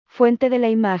Fuente de la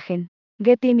imagen.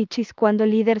 Getty Images. Cuando el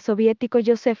líder soviético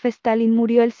Joseph Stalin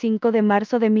murió el 5 de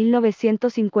marzo de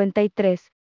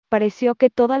 1953, pareció que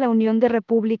toda la Unión de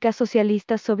Repúblicas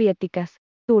Socialistas Soviéticas,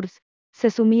 URSS, se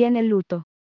sumía en el luto.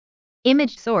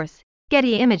 Image source,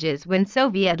 Getty Images. When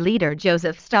Soviet leader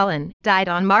Joseph Stalin died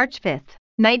on March 5,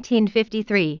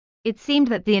 1953, it seemed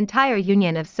that the entire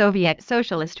Union of Soviet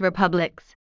Socialist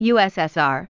Republics,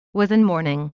 USSR, was in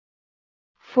mourning.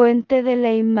 Fuente de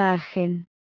la imagen.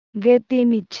 Getty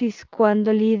Images.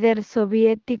 Cuando el líder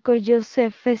soviético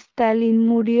Joseph Stalin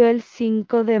murió el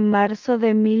 5 de marzo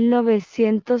de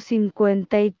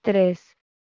 1953,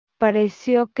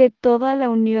 pareció que toda la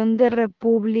Unión de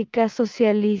Repúblicas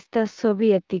Socialistas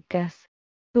Soviéticas,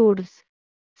 URSS,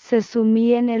 se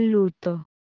sumía en el luto.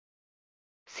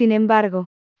 Sin embargo,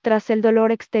 tras el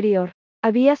dolor exterior,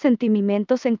 había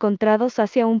sentimientos encontrados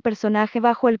hacia un personaje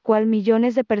bajo el cual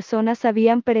millones de personas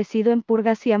habían perecido en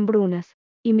purgas y hambrunas,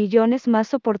 y millones más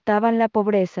soportaban la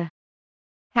pobreza.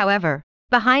 However,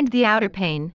 behind the outer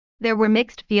pain, there were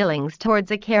mixed feelings towards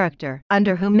a character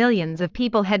under whom millions of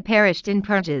people had perished in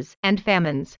purges and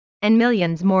famines, and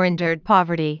millions more endured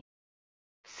poverty.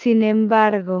 Sin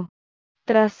embargo,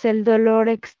 tras el dolor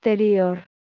exterior,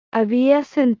 había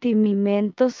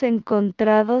sentimientos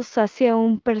encontrados hacia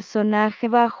un personaje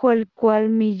bajo el cual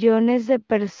millones de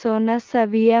personas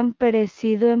habían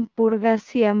perecido en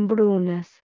purgas y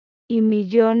hambrunas, y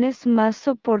millones más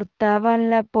soportaban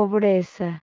la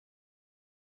pobreza.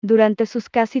 Durante sus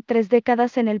casi 3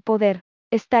 décadas en el poder,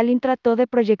 Stalin trató de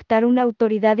proyectar una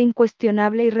autoridad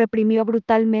incuestionable y reprimió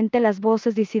brutalmente las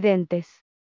voces disidentes.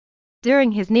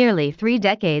 During his nearly 3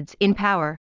 decades in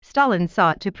power, Stalin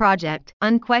sought to project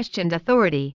unquestioned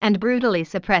authority and brutally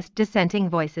suppressed dissenting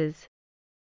voices.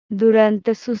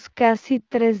 Durante sus casi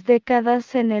 3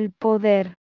 décadas en el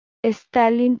poder,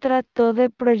 Stalin trató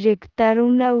de proyectar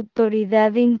una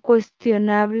autoridad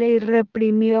incuestionable y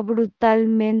reprimió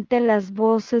brutalmente las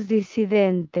voces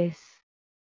disidentes.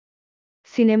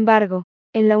 Sin embargo,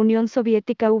 en la Unión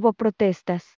Soviética hubo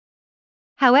protestas.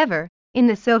 However, in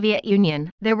the Soviet Union,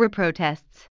 there were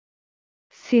protests.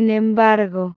 Sin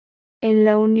embargo, en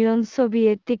la Unión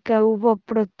Soviética hubo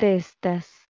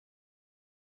protestas.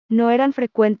 No eran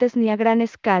frecuentes ni a gran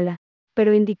escala,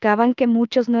 pero indicaban que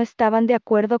muchos no estaban de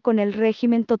acuerdo con el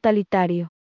régimen totalitario.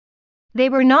 They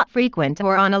were not frequent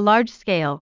or on a large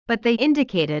scale, but they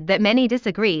indicated that many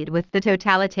disagreed with the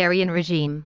totalitarian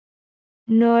regime.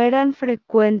 No eran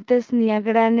frecuentes ni a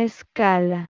gran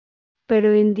escala,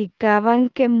 pero indicaban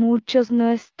que muchos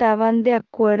no estaban de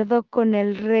acuerdo con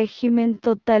el régimen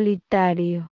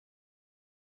totalitario.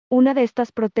 Una de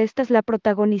estas protestas la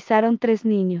protagonizaron 3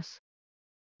 niños.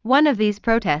 One of these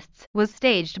protests was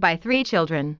staged by 3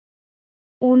 children.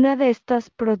 Una de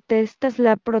estas protestas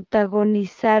la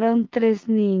protagonizaron 3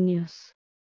 niños.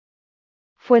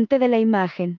 Fuente de la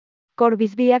imagen.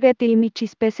 Corbis via Getty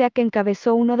Images. Pese a que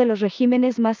encabezó uno de los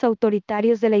regímenes más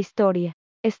autoritarios de la historia,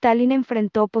 Stalin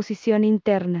enfrentó oposición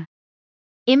interna.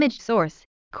 Image source,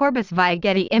 Corbis via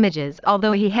Getty Images.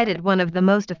 Although he headed one of the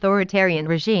most authoritarian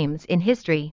regimes in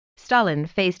history, Stalin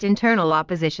faced internal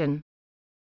opposition.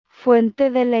 Fuente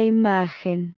de la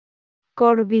imagen.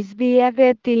 Corbis via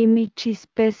Getty Images.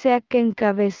 Pese a que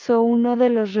encabezó uno de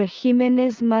los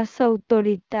regímenes más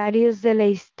autoritarios de la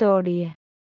historia,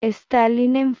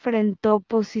 Stalin enfrentó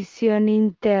oposición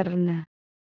interna.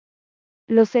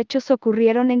 Los hechos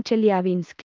ocurrieron en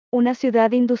Chelyabinsk, una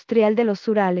ciudad industrial de los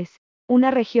Urales, una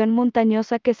región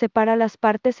montañosa que separa las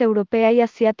partes europea y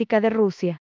asiática de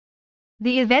Rusia.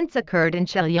 The events occurred in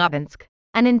Chelyabinsk,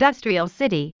 an industrial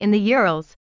city in the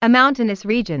Urals, a mountainous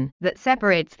region that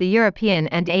separates the European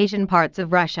and Asian parts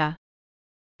of Russia.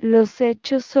 Los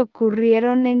hechos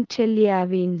ocurrieron en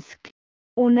Chelyabinsk,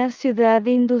 una ciudad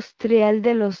industrial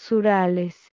de los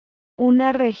Urales,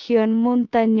 una región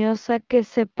montañosa que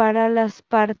separa las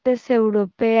partes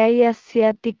europea y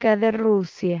asiática de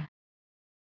Rusia.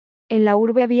 En la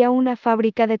urbe había una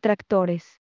fábrica de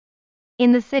tractores.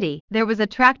 In the city, there was a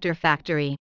tractor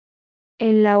factory.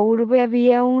 En la urbe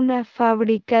había una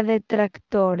fábrica de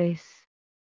tractores.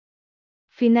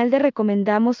 Final de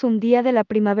recomendamos un día de la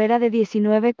primavera de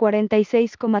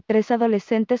 1946, 3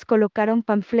 adolescentes colocaron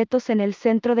panfletos en el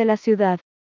centro de la ciudad.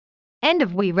 End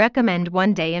of We recommend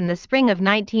one day in the spring of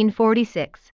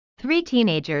 1946. 3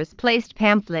 teenagers placed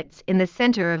pamphlets in the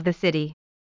center of the city.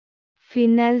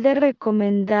 Final de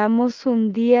recomendamos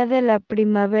un día de la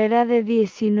primavera de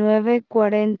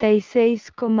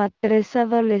 1946, 3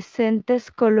 adolescentes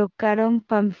colocaron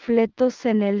panfletos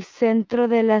en el centro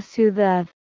de la ciudad.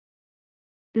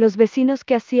 Los vecinos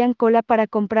que hacían cola para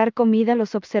comprar comida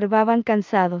los observaban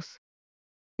cansados.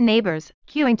 Neighbors,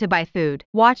 queuing to buy food,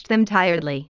 watched them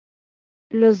tiredly.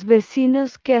 Los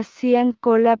vecinos que hacían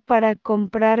cola para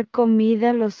comprar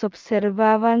comida los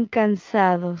observaban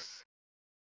cansados.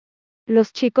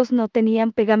 Los chicos no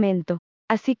tenían pegamento,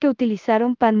 así que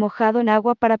utilizaron pan mojado en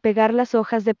agua para pegar las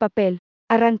hojas de papel,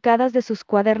 arrancadas de sus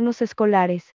cuadernos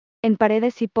escolares, en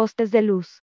paredes y postes de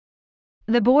luz.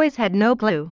 The boys had no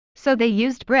glue, so they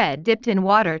used bread dipped in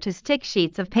water to stick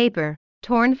sheets of paper,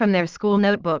 torn from their school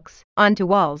notebooks, onto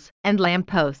walls and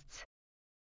lampposts.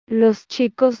 Los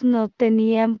chicos no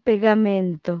tenían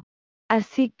pegamento,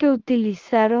 así que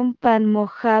utilizaron pan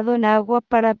mojado en agua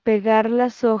para pegar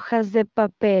las hojas de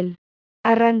papel,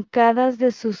 arrancadas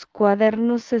de sus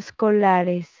cuadernos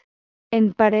escolares,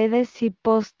 en paredes y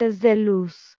postes de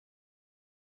luz.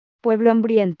 Pueblo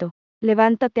hambriento,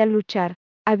 levántate a luchar,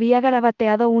 había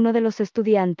garabateado uno de los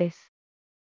estudiantes.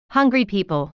 Hungry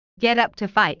people, get up to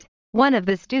fight, one of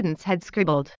the students had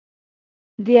scribbled.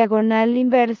 Diagonal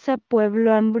inversa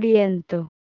pueblo hambriento.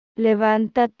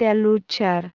 Levántate a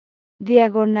luchar.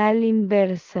 Diagonal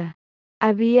inversa.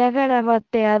 Había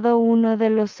garabateado uno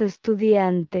de los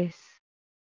estudiantes.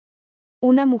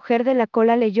 Una mujer de la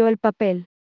cola leyó el papel.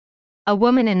 A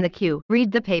woman in the queue,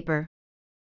 read the paper.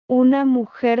 Una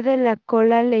mujer de la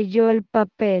cola leyó el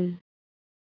papel.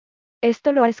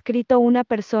 Esto lo ha escrito una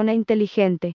persona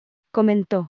inteligente,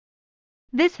 comentó.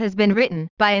 This has been written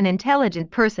by an intelligent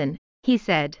person, he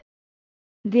said.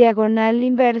 Diagonal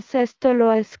inversa. Esto lo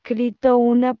ha escrito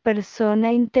una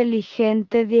persona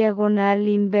inteligente. Diagonal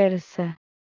inversa.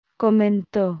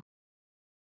 Comentó.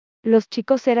 Los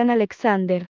chicos eran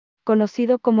Alexander,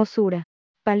 conocido como Sura,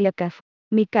 Polyakov,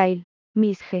 Mikhail,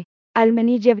 Misje, Almen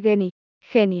y Yevgeny,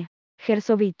 Genia,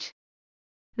 Gersovich.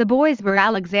 The boys were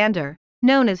Alexander,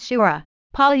 known as Shura,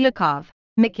 Polyakov,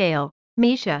 Mikhail,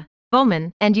 Misha,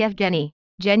 Ulman, and Yevgeny,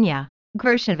 Genya,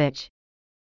 Gershovich.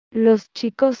 Los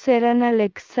chicos eran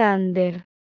Alexander,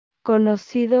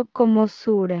 conocido como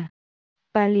Sura,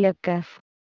 Polyakov,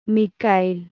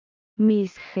 Mikhail,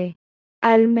 Misje,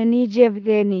 Almen y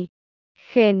Yevgeny,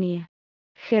 Genia,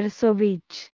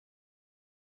 Gersovich.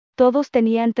 Todos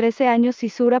tenían 13 años y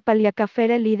Sura Polyakov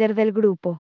era el líder del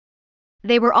grupo.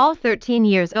 They were all 13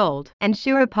 years old, and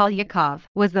Shura Polyakov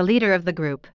was the leader of the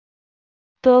group.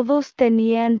 Todos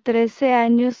tenían 13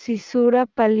 años y Sura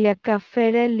Polyakov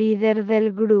era el líder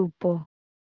del grupo.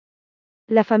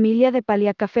 La familia de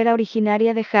Polyakov era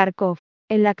originaria de Kharkov,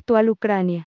 en la actual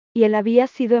Ucrania, y él había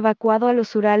sido evacuado a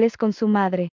los Urales con su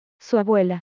madre, su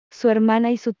abuela, su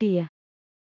hermana y su tía.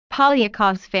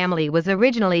 Polyakov's family was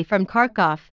originally from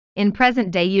Kharkov, in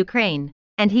present-day Ukraine,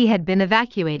 and he had been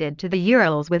evacuated to the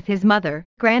Urals with his mother,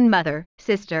 grandmother,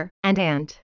 sister, and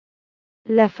aunt.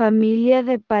 La familia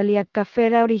de Polyakov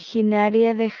era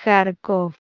originaria de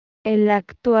Kharkov, en la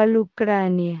actual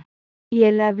Ucrania, y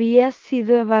él había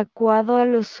sido evacuado a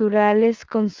los Urales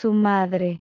con su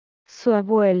madre, su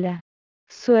abuela,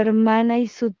 su hermana y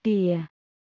su tía.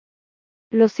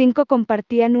 Los 5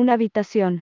 compartían una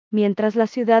habitación, mientras la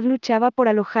ciudad luchaba por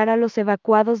alojar a los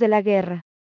evacuados de la guerra.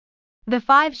 The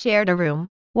 5 shared a room,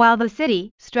 while the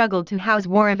city struggled to house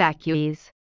war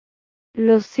evacuees.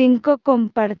 Los 5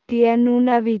 compartían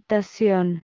una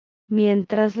habitación,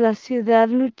 mientras la ciudad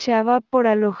luchaba por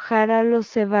alojar a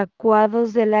los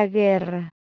evacuados de la guerra.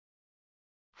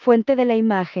 Fuente de la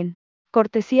imagen.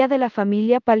 Cortesía de la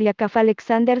familia Polyakov.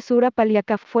 Alexander Sura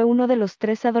Polyakov fue uno de los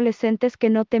 3 adolescentes que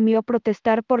no temió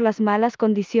protestar por las malas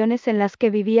condiciones en las que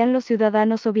vivían los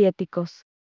ciudadanos soviéticos.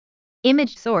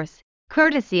 Image source.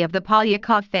 Courtesy of the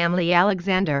Polyakov family.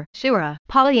 Alexander Shura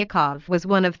Polyakov was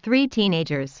one of 3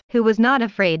 teenagers who was not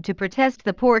afraid to protest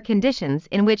the poor conditions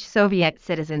in which Soviet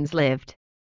citizens lived.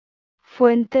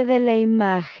 Fuente de la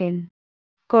imagen.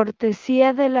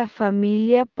 Cortesía de la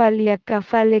familia Polyakov.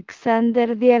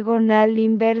 Alexander diagonal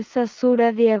inversa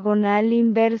Sura diagonal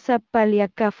inversa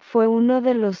Polyakov fue uno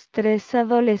de los 3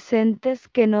 adolescentes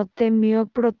que no temió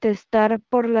protestar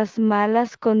por las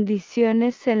malas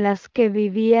condiciones en las que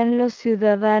vivían los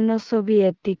ciudadanos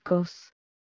soviéticos.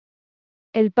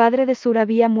 El padre de Sura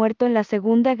había muerto en la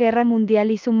Segunda Guerra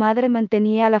Mundial y su madre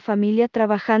mantenía a la familia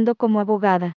trabajando como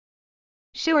abogada.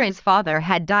 Shura's father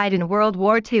had died in World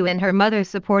War II and her mother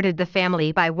supported the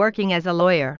family by working as a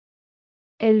lawyer.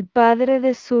 El padre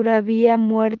de Sura había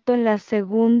muerto en la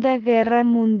Segunda Guerra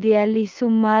Mundial y su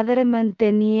madre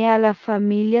mantenía a la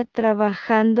familia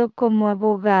trabajando como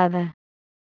abogada.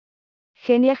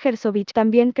 Genia Gersovich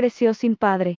también creció sin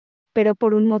padre, pero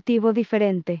por un motivo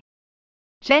diferente.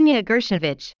 Genya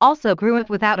Gershovich also grew up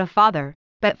without a father,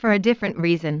 but for a different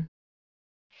reason.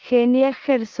 Genia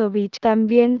Gersovich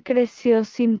también creció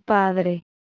sin padre,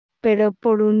 pero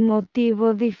por un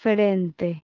motivo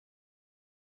diferente.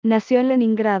 Nació en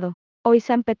Leningrado, hoy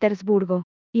San Petersburgo,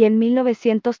 y en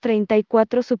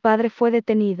 1934 su padre fue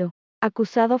detenido,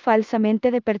 acusado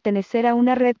falsamente de pertenecer a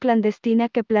una red clandestina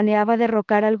que planeaba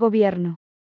derrocar al gobierno.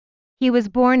 He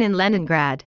was born in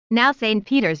Leningrad, now St.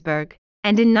 Petersburg,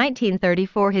 and in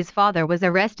 1934 his father was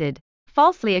arrested,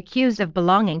 falsely accused of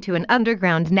belonging to an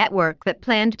underground network that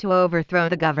planned to overthrow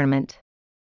the government.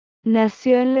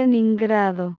 Nació en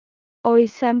Leningrado, hoy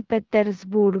San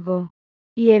Petersburgo,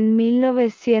 y en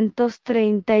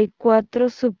 1934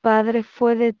 su padre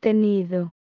fue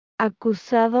detenido,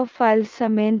 acusado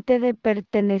falsamente de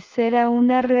pertenecer a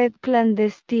una red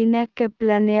clandestina que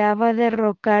planeaba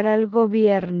derrocar al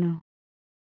gobierno.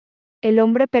 El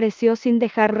hombre pereció sin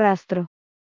dejar rastro.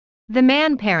 The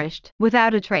man perished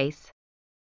without a trace.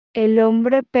 El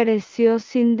hombre pereció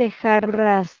sin dejar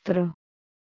rastro.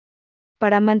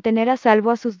 Para mantener a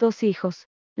salvo a sus 2 hijos,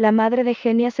 la madre de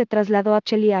Genia se trasladó a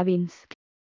Chelyabinsk.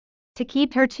 To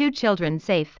keep her 2 children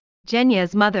safe,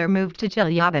 Genia's mother moved to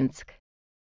Chelyabinsk.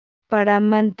 Para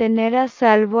mantener a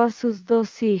salvo a sus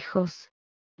 2 hijos,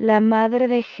 la madre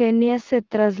de Genia se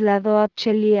trasladó a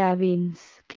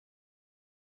Chelyabinsk.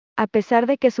 A pesar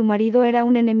de que su marido era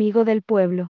un enemigo del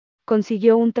pueblo,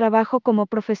 consiguió un trabajo como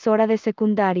profesora de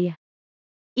secundaria.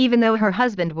 Even though her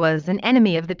husband was an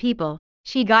enemy of the people,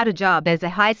 she got a job as a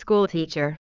high school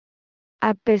teacher.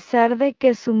 A pesar de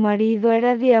que su marido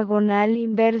era diagonal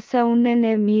inversa, un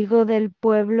enemigo del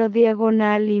pueblo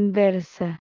diagonal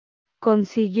inversa,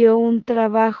 consiguió un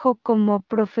trabajo como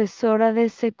profesora de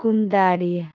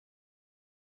secundaria.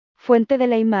 Fuente de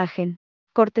la imagen.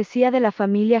 Cortesía de la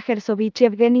familia Gersovich.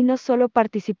 Yevgeny no solo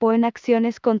participó en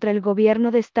acciones contra el gobierno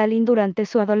de Stalin durante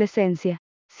su adolescencia,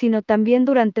 sino también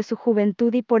durante su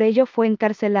juventud y por ello fue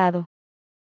encarcelado.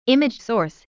 Image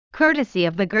source. Courtesy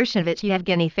of the Gershkovich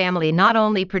Yevgeny family not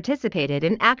only participated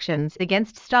in actions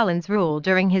against Stalin's rule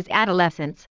during his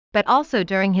adolescence, but also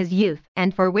during his youth,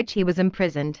 and for which he was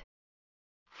imprisoned.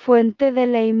 Fuente de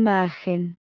la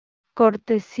imagen.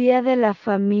 Cortesía de la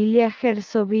familia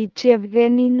Gersovich.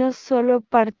 Yevgeny no solo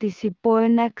participó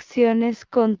en acciones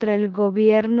contra el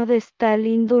gobierno de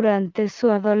Stalin durante su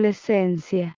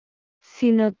adolescencia,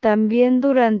 sino también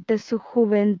durante su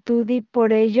juventud y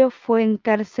por ello fue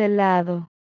encarcelado.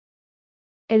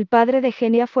 El padre de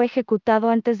Genia fue ejecutado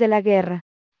antes de la guerra,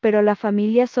 pero la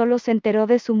familia solo se enteró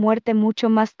de su muerte mucho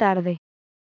más tarde.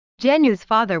 Genia's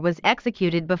father was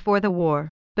executed before the war,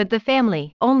 but the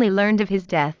family only learned of his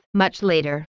death much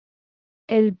later.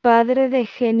 El padre de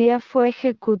Genia fue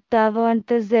ejecutado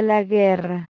antes de la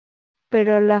guerra,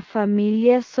 pero la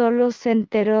familia solo se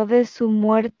enteró de su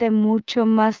muerte mucho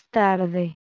más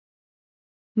tarde.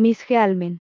 Miss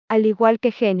Healman, al igual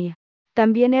que Genia,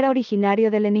 también era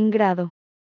originario de Leningrado.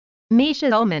 Misha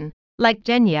Ullman, like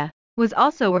Genya, was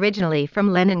also originally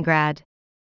from Leningrad.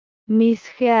 Miss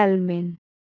Healman,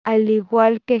 al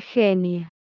igual que Genia,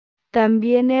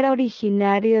 también era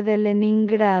originario de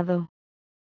Leningrado.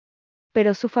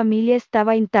 Pero su familia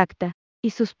estaba intacta,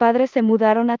 y sus padres se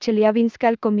mudaron a Chelyabinsk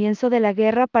al comienzo de la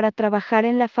guerra para trabajar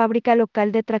en la fábrica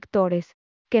local de tractores,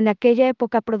 que en aquella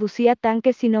época producía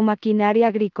tanques y no maquinaria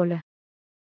agrícola.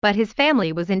 But his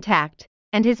family was intact,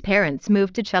 and his parents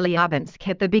moved to Chelyabinsk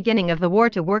at the beginning of the war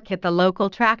to work at the local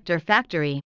tractor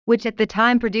factory, which at the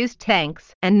time produced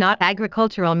tanks and not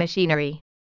agricultural machinery.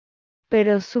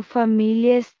 Pero su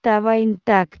familia estaba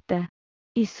intacta,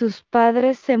 y sus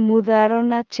padres se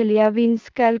mudaron a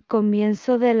Chelyabinsk al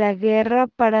comienzo de la guerra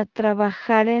para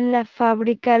trabajar en la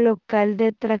fábrica local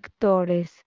de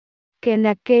tractores, que en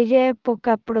aquella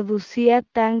época producía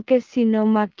tanques y no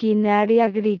maquinaria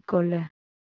agrícola.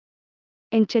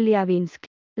 En Chelyabinsk,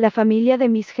 la familia de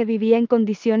Misje vivía en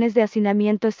condiciones de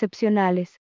hacinamiento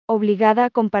excepcionales, obligada a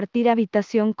compartir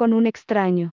habitación con un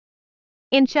extraño.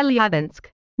 In Chelyabinsk,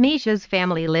 Misha's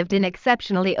family lived in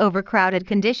exceptionally overcrowded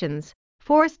conditions,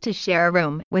 forced to share a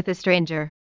room with a stranger.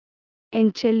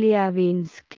 En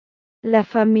Chelyabinsk, la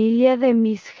familia de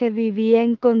Misje vivía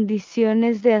en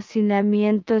condiciones de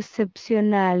hacinamiento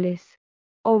excepcionales,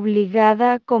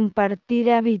 obligada a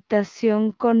compartir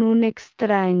habitación con un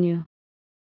extraño.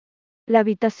 La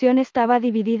habitación estaba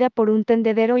dividida por un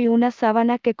tendedero y una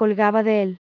sábana que colgaba de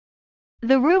él.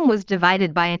 The room was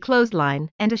divided by a clothesline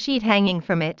and a sheet hanging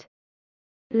from it.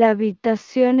 La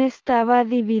habitación estaba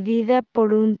dividida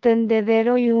por un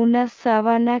tendedero y una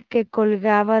sábana que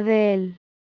colgaba de él.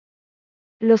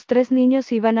 Los 3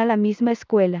 niños iban a la misma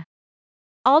escuela.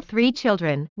 All 3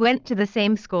 children went to the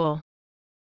same school.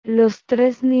 Los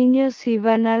 3 niños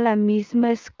iban a la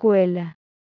misma escuela.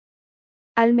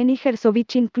 Almen y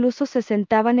Gersovich incluso se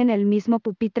sentaban en el mismo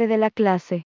pupitre de la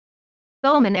clase.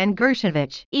 Ullman and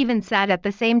Gershkovich even sat at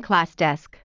the same class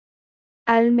desk.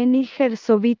 Almen y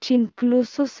Herzovich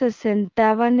incluso se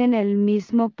sentaban en el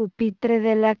mismo pupitre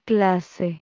de la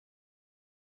clase.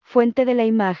 Fuente de la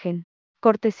imagen.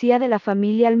 Cortesía de la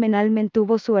familia Almen. Almen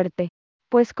tuvo suerte,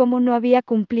 pues como no había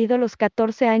cumplido los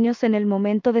 14 años en el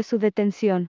momento de su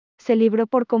detención, se libró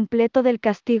por completo del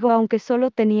castigo aunque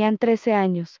solo tenían 13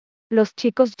 años. Los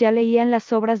chicos ya leían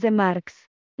las obras de Marx,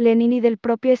 Lenin y del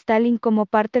propio Stalin como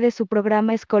parte de su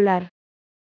programa escolar.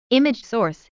 Image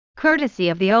source. Courtesy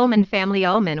of the Ullman family.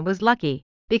 Ullman was lucky,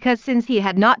 because since he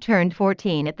had not turned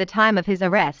 14 at the time of his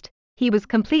arrest, he was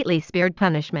completely spared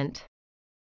punishment.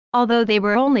 Although they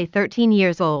were only 13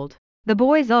 years old, the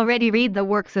boys already read the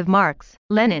works of Marx,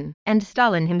 Lenin, and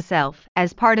Stalin himself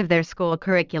as part of their school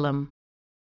curriculum.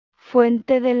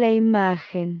 Fuente de la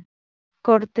imagen.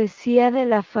 Cortesía de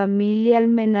la familia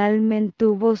Almen. Almen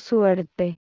tuvo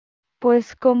suerte,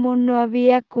 pues como no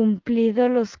había cumplido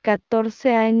los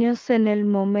 14 años en el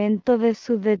momento de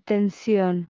su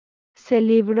detención, se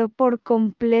libró por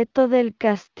completo del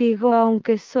castigo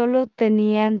aunque solo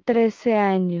tenían 13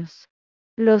 años.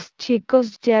 Los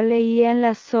chicos ya leían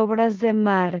las obras de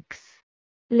Marx,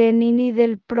 Lenin y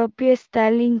del propio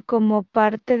Stalin como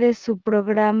parte de su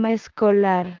programa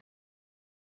escolar.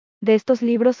 De estos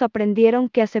libros aprendieron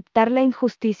que aceptar la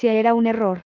injusticia era un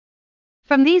error.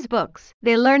 From these books,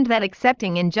 they learned that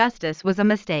accepting injustice was a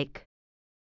mistake.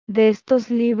 De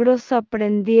estos libros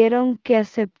aprendieron que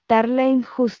aceptar la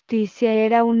injusticia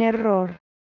era un error.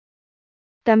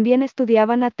 También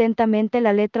estudiaban atentamente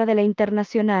la letra de la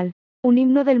Internacional, un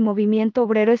himno del movimiento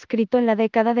obrero escrito en la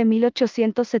década de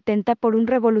 1870 por un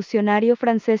revolucionario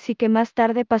francés y que más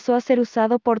tarde pasó a ser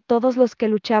usado por todos los que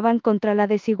luchaban contra las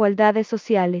desigualdades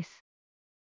sociales.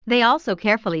 They also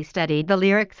carefully studied the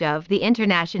lyrics of the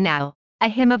Internationale, a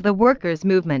hymn of the workers'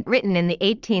 movement written in the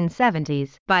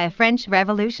 1870s by a French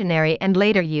revolutionary and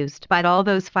later used by all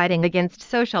those fighting against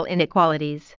social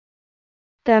inequalities.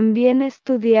 También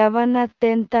estudiaban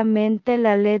atentamente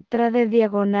la letra de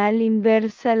Diagonal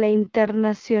Inversa, la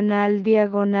Internacional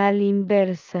Diagonal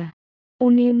Inversa,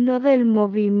 un himno del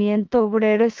movimiento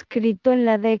obrero escrito en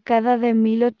la década de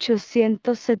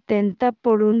 1870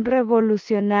 por un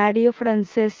revolucionario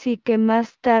francés y que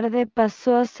más tarde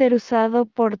pasó a ser usado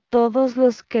por todos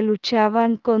los que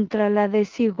luchaban contra las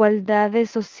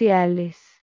desigualdades sociales.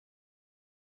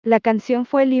 La canción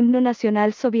fue el himno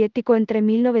nacional soviético entre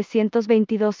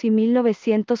 1922 y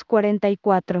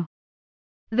 1944.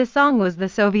 The song was the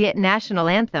Soviet national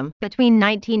anthem between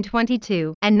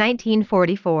 1922 and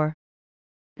 1944.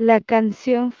 La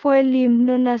canción fue el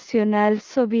himno nacional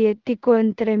soviético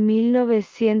entre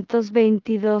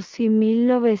 1922 y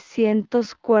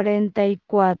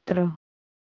 1944.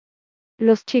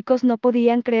 Los chicos no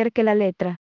podían creer que la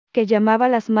letra, que llamaba a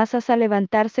las masas a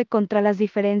levantarse contra las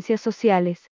diferencias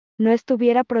sociales, no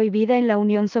estuviera prohibida en la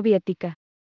Unión Soviética.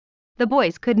 The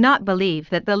boys could not believe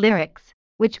that the lyrics,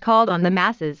 which called on the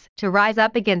masses to rise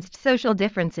up against social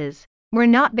differences, were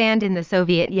not banned in the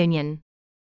Soviet Union.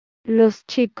 Los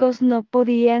chicos no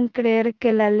podían creer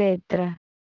que la letra,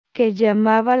 que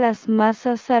llamaba a las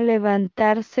masas a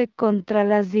levantarse contra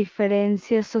las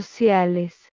diferencias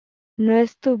sociales, no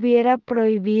estuviera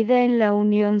prohibida en la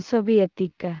Unión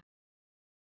Soviética.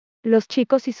 Los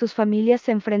chicos y sus familias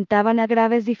se enfrentaban a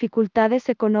graves dificultades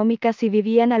económicas y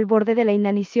vivían al borde de la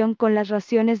inanición con las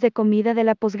raciones de comida de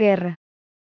la posguerra.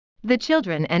 The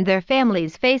children and their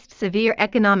families faced severe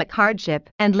economic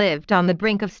hardship and lived on the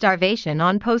brink of starvation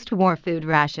on post-war food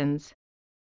rations.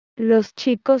 Los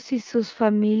chicos y sus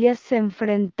familias se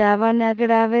enfrentaban a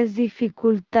graves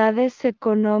dificultades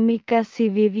económicas y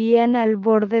vivían al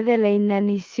borde de la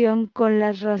inanición con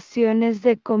las raciones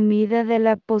de comida de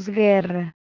la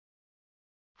posguerra.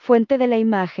 Fuente de la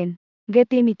imagen.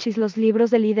 Getty Images. Los libros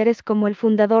de líderes como el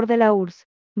fundador de la URSS,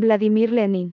 Vladimir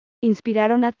Lenin,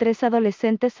 inspiraron a 3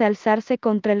 adolescentes a alzarse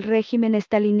contra el régimen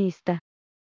estalinista.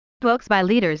 Books by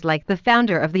leaders like the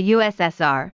founder of the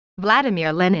USSR,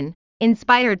 Vladimir Lenin,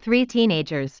 inspired 3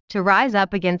 teenagers to rise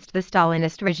up against the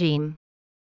Stalinist regime.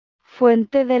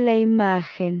 Fuente de la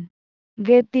imagen.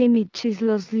 Getty Images.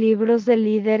 Los libros de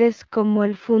líderes como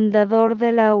el fundador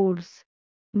de la URSS,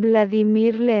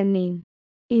 Vladimir Lenin,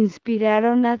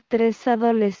 inspiraron a 3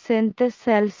 adolescentes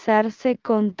a alzarse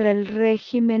contra el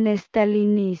régimen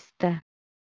estalinista.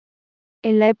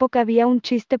 En la época había un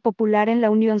chiste popular en la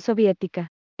Unión Soviética,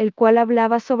 el cual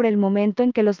hablaba sobre el momento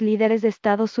en que los líderes de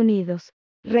Estados Unidos,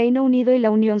 Reino Unido y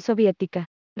la Unión Soviética,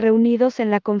 reunidos en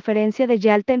la Conferencia de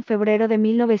Yalta en febrero de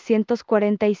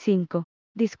 1945,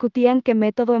 discutían qué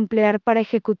método emplear para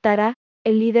ejecutar a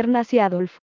el líder nazi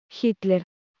Adolf Hitler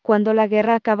cuando la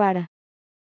guerra acabara.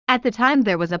 At the time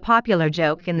there was a popular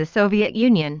joke in the Soviet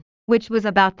Union, which was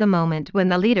about the moment when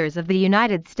the leaders of the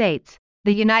United States,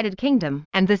 the United Kingdom,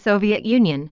 and the Soviet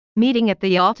Union, meeting at the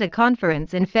Yalta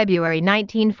Conference in February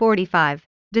 1945,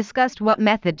 discussed what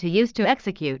method to use to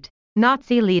execute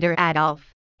Nazi leader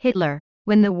Adolf Hitler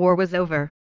when the war was over.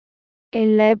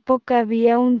 En la época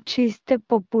había un chiste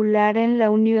popular en la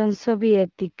Unión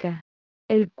Soviética,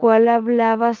 el cual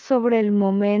hablaba sobre el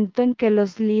momento en que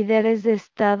los líderes de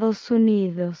Estados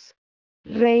Unidos,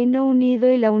 Reino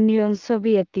Unido y la Unión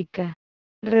Soviética,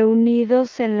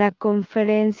 reunidos en la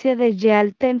Conferencia de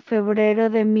Yalta en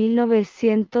febrero de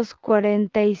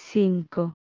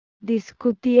 1945,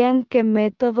 discutían qué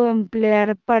método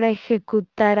emplear para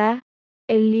ejecutar a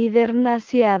el líder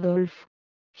nazi Adolf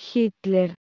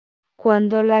Hitler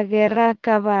cuando la guerra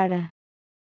acabara.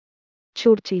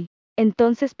 Churchill,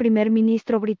 entonces primer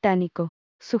ministro británico,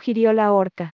 sugirió la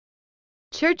horca.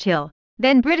 Churchill,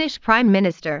 then British Prime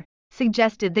Minister,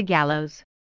 suggested the gallows.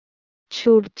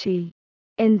 Churchill,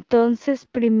 entonces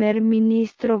primer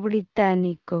ministro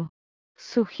británico,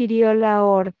 sugirió la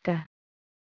horca.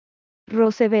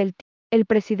 Roosevelt, el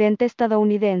presidente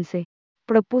estadounidense,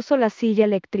 propuso la silla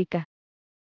eléctrica.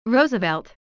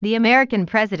 Roosevelt, the American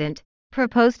president,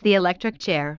 proposed the electric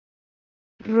chair.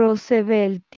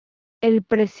 Roosevelt, el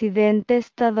presidente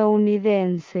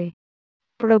estadounidense,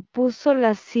 propuso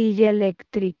la silla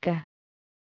eléctrica.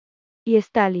 Y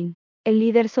Stalin, el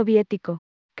líder soviético,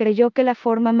 creyó que la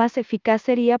forma más eficaz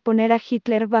sería poner a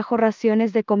Hitler bajo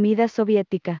raciones de comida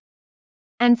soviética.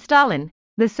 And Stalin,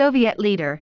 the Soviet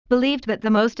leader, believed that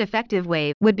the most effective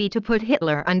way would be to put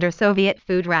Hitler under Soviet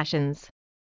food rations.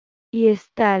 Y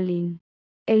Stalin,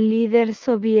 el líder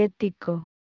soviético,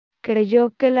 creyó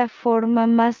que la forma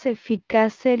más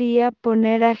eficaz sería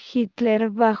poner a Hitler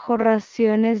bajo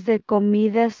raciones de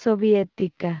comida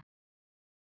soviética.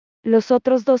 Los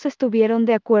otros dos estuvieron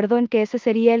de acuerdo en que ese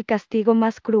sería el castigo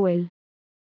más cruel.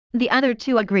 The other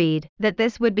two agreed that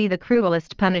this would be the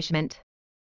cruelest punishment.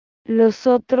 Los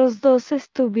otros dos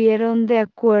estuvieron de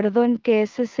acuerdo en que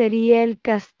ese sería el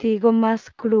castigo más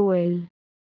cruel.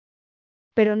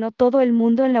 Pero no todo el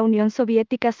mundo en la Unión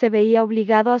Soviética se veía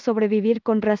obligado a sobrevivir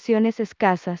con raciones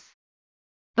escasas.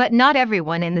 But not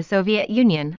everyone in the Soviet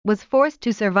Union was forced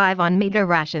to survive on meager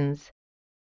rations.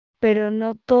 Pero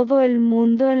no todo el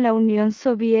mundo en la Unión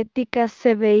Soviética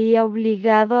se veía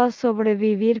obligado a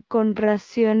sobrevivir con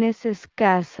raciones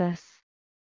escasas.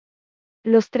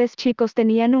 Los tres chicos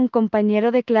tenían un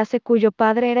compañero de clase cuyo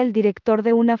padre era el director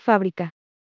de una fábrica.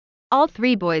 All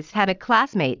three boys had a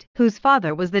classmate whose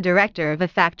father was the director of a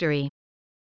factory.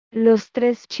 Los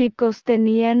tres chicos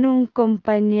tenían un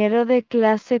compañero de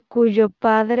clase cuyo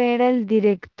padre era el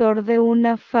director de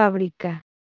una fábrica.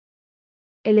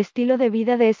 El estilo de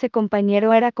vida de ese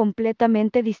compañero era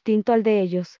completamente distinto al de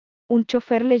ellos. Un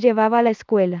chofer le llevaba a la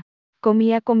escuela.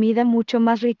 Comía comida mucho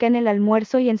más rica en el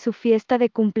almuerzo y en su fiesta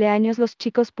de cumpleaños los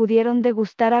chicos pudieron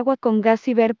degustar agua con gas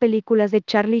y ver películas de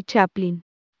Charlie Chaplin,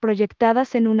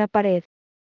 proyectadas en una pared.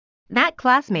 That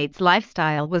classmate's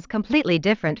lifestyle was completely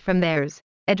different from theirs.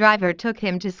 A driver took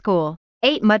him to school,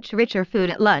 ate much richer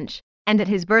food at lunch, and at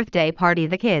his birthday party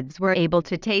the kids were able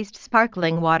to taste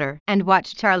sparkling water and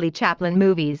watch Charlie Chaplin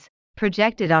movies,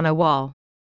 projected on a wall.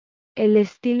 El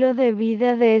estilo de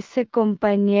vida de ese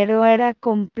compañero era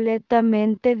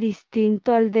completamente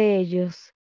distinto al de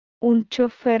ellos. Un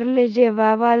chofer le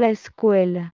llevaba a la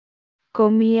escuela.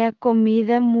 Comía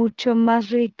comida mucho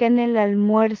más rica en el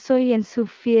almuerzo y en su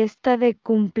fiesta de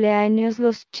cumpleaños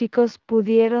los chicos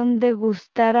pudieron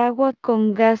degustar agua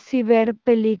con gas y ver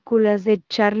películas de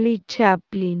Charlie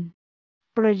Chaplin,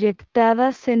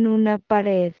 proyectadas en una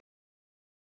pared.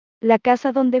 La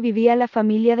casa donde vivía la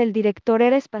familia del director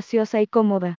era espaciosa y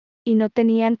cómoda, y no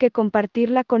tenían que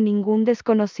compartirla con ningún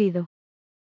desconocido.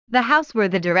 The house where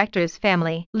the director's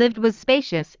family lived was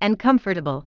spacious and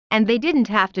comfortable, and they didn't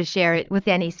have to share it with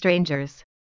any strangers.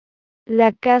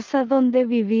 La casa donde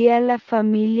vivía la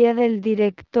familia del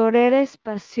director era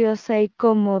espaciosa y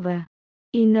cómoda,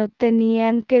 y no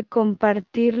tenían que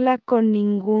compartirla con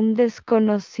ningún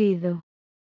desconocido.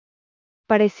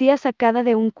 Parecía sacada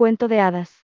de un cuento de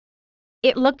hadas.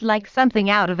 It looked like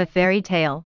something out of a fairy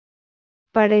tale.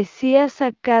 Parecía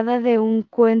sacada de un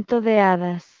cuento de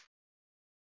hadas.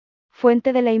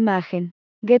 Fuente de la imagen.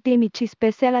 Getty Images.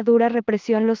 Pese a la dura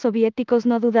represión, los soviéticos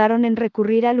no dudaron en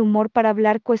recurrir al humor para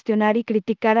hablar, cuestionar y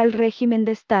criticar al régimen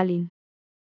de Stalin.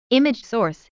 Image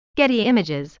source, Getty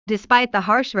Images. Despite the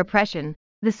harsh repression,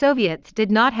 the Soviets did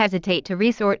not hesitate to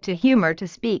resort to humor to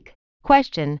speak,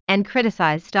 question, and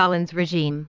criticize Stalin's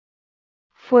regime.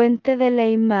 Fuente de la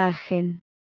imagen.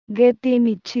 Getty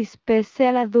Images. Pese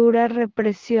a la dura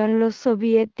represión, los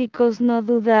soviéticos no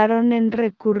dudaron en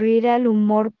recurrir al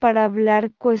humor para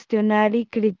hablar, cuestionar y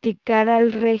criticar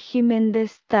al régimen de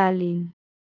Stalin.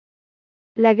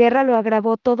 La guerra lo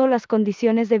agravó todo. Las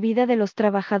condiciones de vida de los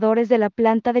trabajadores de la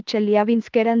planta de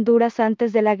Chelyabinsk eran duras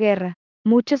antes de la guerra.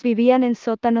 Muchos vivían en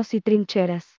sótanos y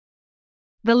trincheras.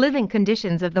 The living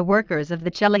conditions of the workers of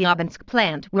the Chelyabinsk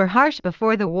plant were harsh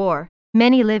before the war.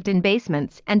 Many lived in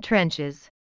basements and trenches.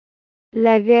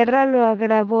 La guerra lo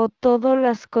agravó todo.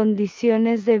 Las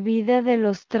condiciones de vida de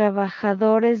los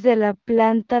trabajadores de la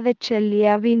planta de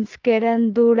Chelyabinsk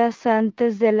eran duras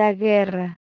antes de la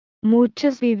guerra.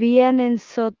 Muchos vivían en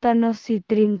sótanos y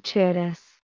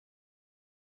trincheras.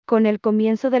 Con el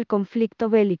comienzo del conflicto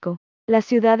bélico, la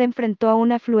ciudad enfrentó a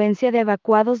una afluencia de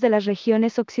evacuados de las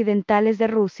regiones occidentales de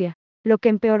Rusia, lo que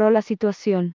empeoró la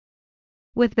situación.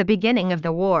 With the beginning of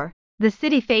the war, the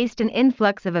city faced an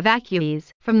influx of evacuees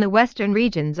from the western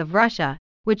regions of Russia,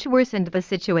 which worsened the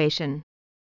situation.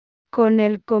 Con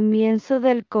el comienzo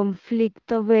del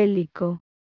conflicto bélico,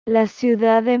 la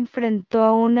ciudad enfrentó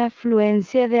a una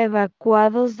afluencia de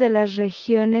evacuados de las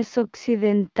regiones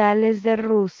occidentales de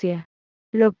Rusia,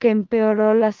 lo que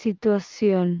empeoró la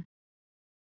situación.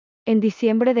 En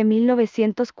diciembre de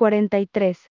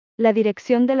 1943, la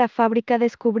dirección de la fábrica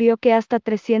descubrió que hasta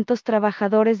 300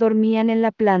 trabajadores dormían en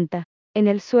la planta, en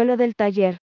el suelo del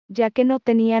taller, ya que no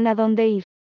tenían a dónde ir.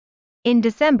 In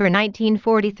December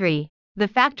 1943, the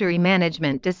factory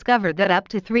management discovered that up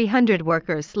to 300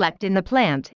 workers slept in the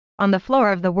plant, on the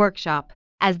floor of the workshop,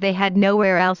 as they had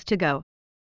nowhere else to go.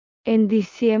 En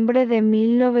diciembre de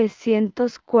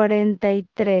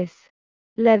 1943,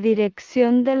 la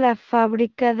dirección de la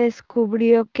fábrica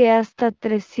descubrió que hasta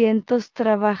 300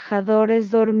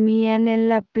 trabajadores dormían en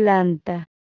la planta,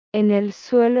 en el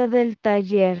suelo del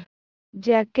taller,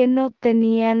 ya que no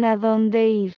tenían a dónde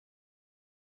ir.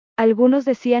 Algunos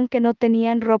decían que no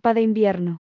tenían ropa de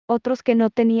invierno, otros que no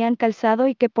tenían calzado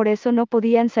y que por eso no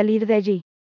podían salir de allí.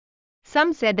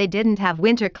 Some said they didn't have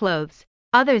winter clothes,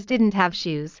 others didn't have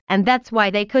shoes, and that's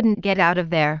why they couldn't get out of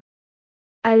there.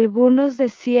 Algunos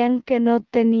decían que no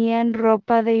tenían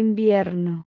ropa de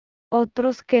invierno,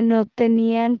 otros que no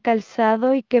tenían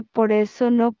calzado y que por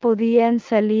eso no podían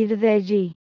salir de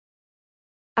allí.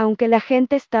 Aunque la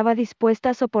gente estaba dispuesta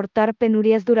a soportar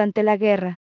penurias durante la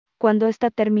guerra, cuando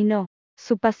esta terminó,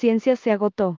 su paciencia se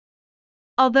agotó.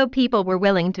 Although people were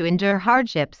willing to endure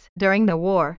hardships during the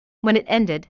war, when it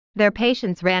ended, their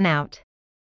patience ran out.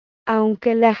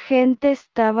 Aunque la gente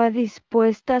estaba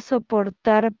dispuesta a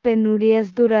soportar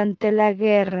penurias durante la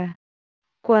guerra,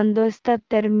 cuando esta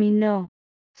terminó,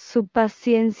 su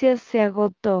paciencia se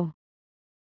agotó.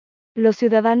 Los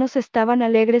ciudadanos estaban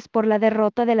alegres por la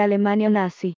derrota de la Alemania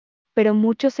nazi, pero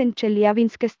muchos en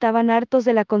Chelyabinsk estaban hartos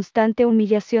de la constante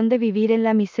humillación de vivir en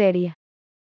la miseria.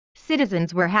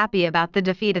 Citizens were happy about the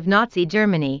defeat of Nazi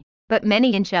Germany, but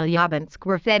many in Chelyabinsk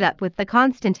were fed up with the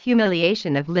constant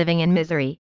humiliation of living in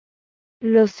misery.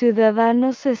 Los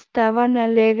ciudadanos estaban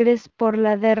alegres por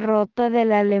la derrota de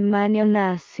la Alemania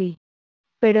nazi,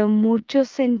 pero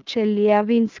muchos en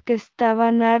Chelyabinsk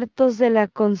estaban hartos de la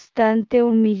constante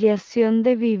humillación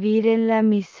de vivir en la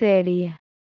miseria.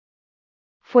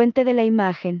 Fuente de la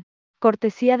imagen.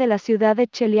 Cortesía de la ciudad de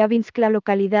Chelyabinsk. La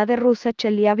localidad de rusa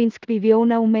Chelyabinsk vivió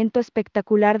un aumento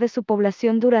espectacular de su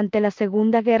población durante la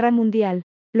Segunda Guerra Mundial,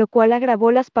 lo cual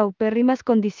agravó las paupérrimas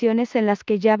condiciones en las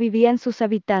que ya vivían sus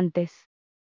habitantes.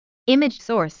 Image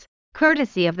source,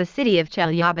 courtesy of the city of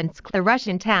Chelyabinsk. The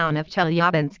Russian town of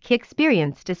Chelyabinsk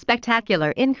experienced a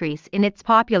spectacular increase in its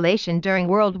population during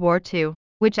World War II,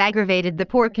 which aggravated the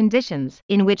poor conditions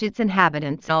in which its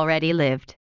inhabitants already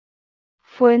lived.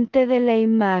 Fuente de la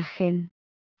imagen.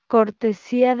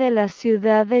 Cortesía de la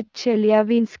ciudad de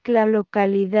Chelyabinsk. La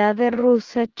localidad de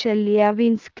rusa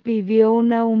Chelyabinsk vivió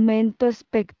un aumento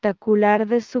espectacular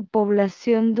de su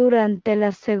población durante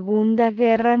la Segunda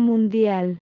Guerra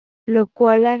Mundial, lo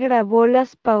cual agravó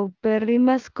las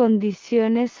paupérrimas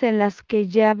condiciones en las que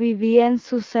ya vivían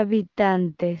sus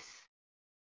habitantes.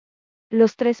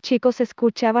 Los tres chicos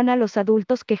escuchaban a los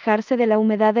adultos quejarse de la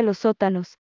humedad de los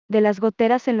sótanos, de las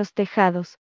goteras en los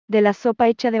tejados, de la sopa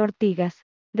hecha de ortigas,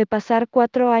 de pasar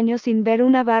 4 años sin ver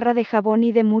una barra de jabón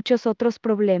y de muchos otros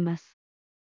problemas.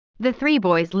 The three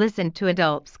boys listened to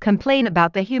adults complain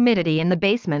about the humidity in the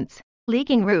basements,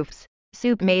 leaking roofs,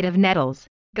 soup made of nettles,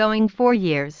 going 4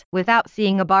 years without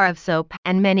seeing a bar of soap,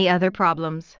 and many other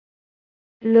problems.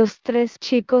 Los tres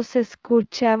chicos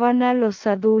escuchaban a los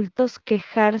adultos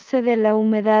quejarse de la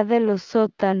humedad de los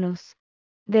sótanos,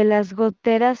 de las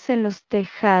goteras en los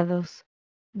tejados,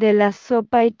 de la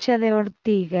sopa hecha de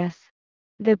ortigas,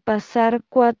 de pasar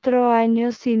 4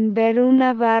 años sin ver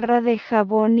una barra de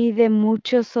jabón y de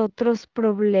muchos otros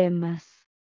problemas.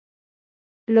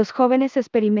 Los jóvenes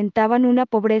experimentaban una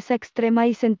pobreza extrema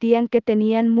y sentían que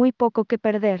tenían muy poco que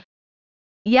perder.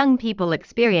 Young people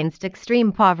experienced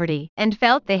extreme poverty and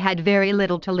felt they had very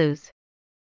little to lose.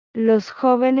 Los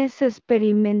jóvenes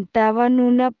experimentaban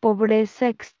una pobreza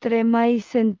extrema y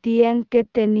sentían que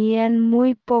tenían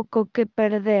muy poco que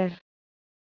perder.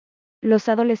 Los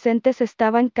adolescentes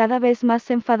estaban cada vez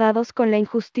más enfadados con la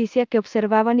injusticia que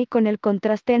observaban y con el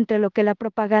contraste entre lo que la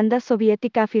propaganda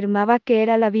soviética afirmaba que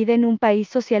era la vida en un país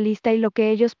socialista y lo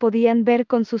que ellos podían ver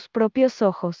con sus propios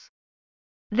ojos.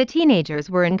 The teenagers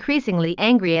were increasingly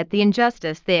angry at the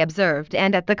injustice they observed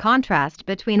and at the contrast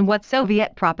between what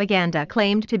Soviet propaganda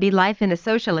claimed to be life in a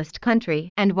socialist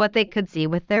country and what they could see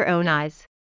with their own eyes.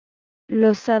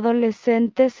 Los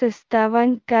adolescentes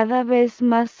estaban cada vez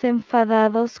más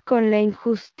enfadados con la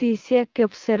injusticia que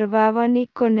observaban y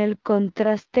con el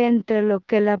contraste entre lo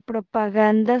que la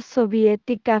propaganda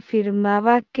soviética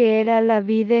afirmaba que era la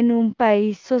vida en un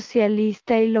país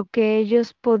socialista y lo que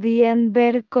ellos podían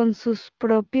ver con sus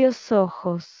propios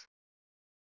ojos.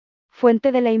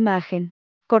 Fuente de la imagen.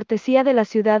 Cortesía de la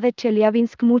ciudad de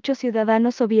Chelyabinsk. Muchos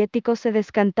ciudadanos soviéticos se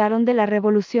descantaron de la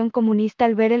revolución comunista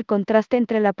al ver el contraste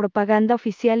entre la propaganda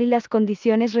oficial y las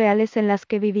condiciones reales en las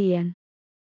que vivían.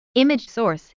 Image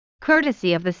source.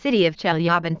 Courtesy of the city of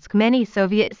Chelyabinsk. Many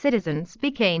Soviet citizens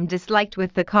became disliked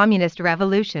with the communist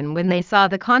revolution when they saw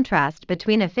the contrast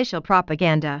between official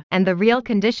propaganda and the real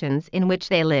conditions in which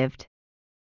they lived.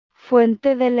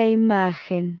 Fuente de la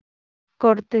imagen.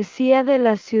 Cortesía de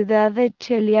la ciudad de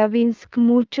Chelyabinsk.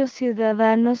 Muchos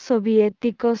ciudadanos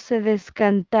soviéticos se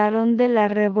descantaron de la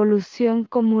revolución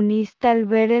comunista al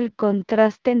ver el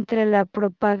contraste entre la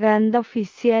propaganda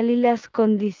oficial y las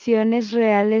condiciones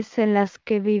reales en las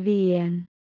que vivían.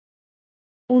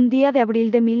 Un día de abril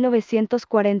de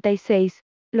 1946,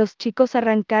 los chicos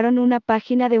arrancaron una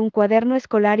página de un cuaderno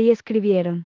escolar y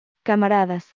escribieron: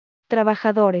 "Camaradas,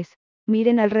 trabajadores,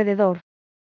 miren alrededor.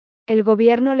 El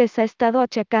gobierno les ha estado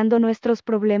achacando nuestros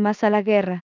problemas a la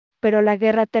guerra, pero la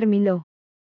guerra terminó."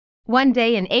 One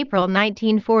day in April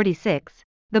 1946,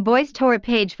 the boys tore a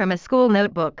page from a school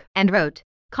notebook and wrote,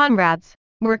 "Comrades,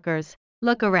 workers,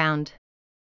 look around.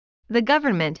 The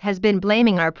government has been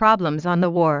blaming our problems on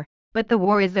the war, but the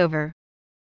war is over."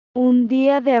 Un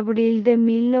día de abril de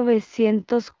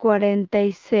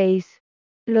 1946,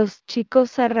 los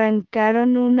chicos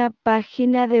arrancaron una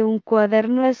página de un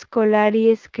cuaderno escolar y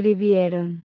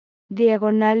escribieron: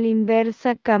 diagonal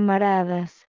inversa,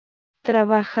 camaradas,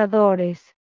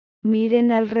 trabajadores,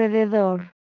 miren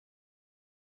alrededor.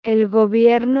 El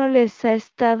gobierno les ha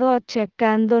estado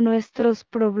achacando nuestros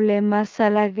problemas a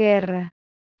la guerra,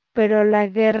 pero la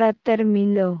guerra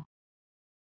terminó.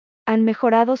 ¿Han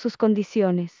mejorado sus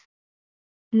condiciones?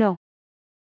 No.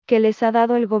 ¿Qué les ha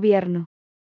dado el gobierno?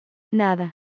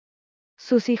 Nada.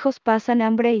 Sus hijos pasan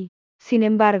hambre y, sin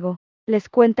embargo, les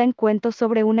cuentan cuentos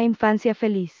sobre una infancia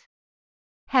feliz.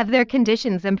 Have their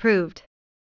conditions improved?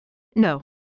 No.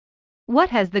 What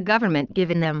has the government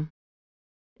given them?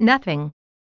 Nothing.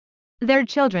 Their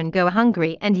children go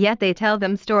hungry and yet they tell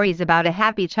them stories about a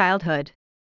happy childhood.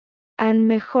 ¿Han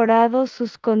mejorado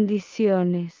sus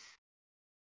condiciones?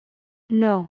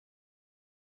 No.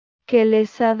 ¿Qué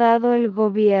les ha dado el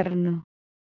gobierno?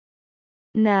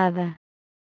 Nada.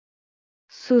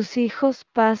 Sus hijos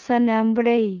pasan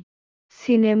hambre y,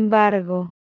 sin embargo,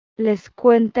 les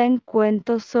cuentan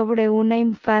cuentos sobre una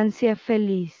infancia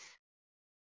feliz.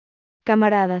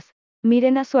 Camaradas,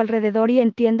 miren a su alrededor y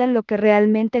entiendan lo que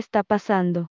realmente está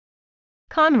pasando.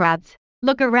 Comrades,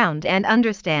 look around and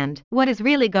understand what is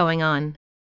really going on.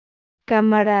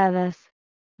 Camaradas,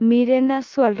 miren a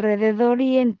su alrededor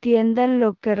y entiendan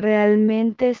lo que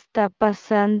realmente está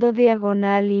pasando.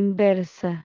 Diagonal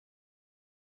inversa.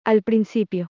 Al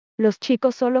principio, los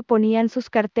chicos solo ponían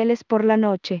sus carteles por la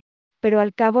noche, pero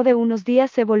al cabo de unos días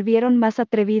se volvieron más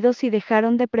atrevidos y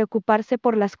dejaron de preocuparse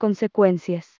por las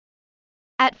consecuencias.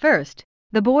 At first,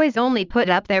 the boys only put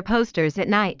up their posters at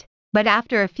night, but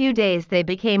after a few days they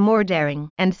became more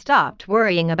daring and stopped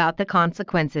worrying about the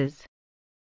consequences.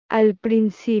 Al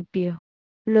principio,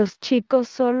 los chicos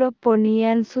solo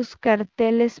ponían sus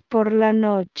carteles por la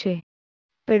noche,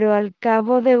 pero al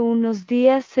cabo de unos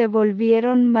días se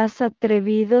volvieron más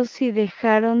atrevidos y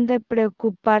dejaron de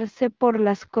preocuparse por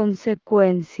las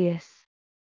consecuencias.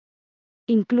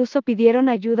 Incluso pidieron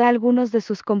ayuda a algunos de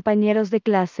sus compañeros de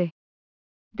clase.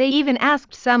 They even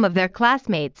asked some of their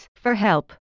classmates for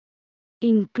help.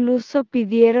 Incluso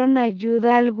pidieron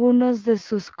ayuda a algunos de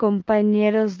sus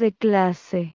compañeros de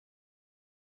clase.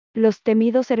 Los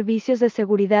temidos servicios de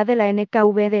seguridad de la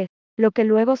NKVD, lo que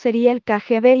luego sería el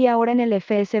KGB y ahora en el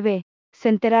FSB, se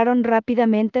enteraron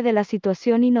rápidamente de la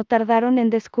situación y no tardaron en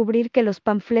descubrir que los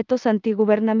panfletos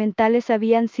antigubernamentales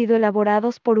habían sido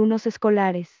elaborados por unos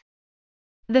escolares.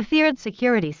 The feared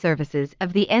security services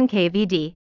of the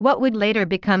NKVD, what would later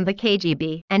become the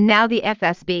KGB and now the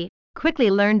FSB, quickly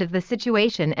learned of the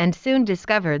situation and soon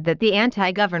discovered that the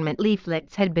anti-government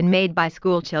leaflets had been made by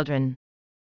schoolchildren.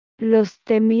 Los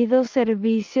temidos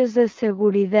servicios de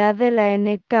seguridad de la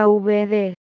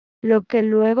NKVD, lo que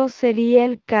luego sería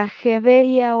el KGB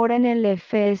y ahora en el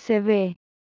FSB,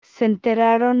 se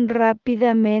enteraron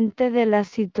rápidamente de la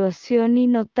situación y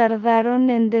no tardaron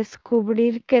en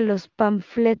descubrir que los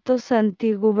panfletos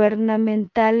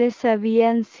antigubernamentales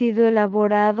habían sido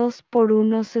elaborados por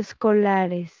unos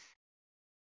escolares.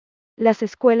 Las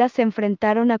escuelas se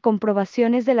enfrentaron a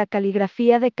comprobaciones de la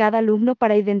caligrafía de cada alumno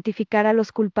para identificar a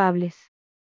los culpables.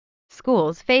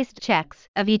 Schools faced checks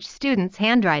of each student's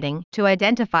handwriting to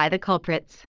identify the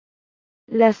culprits.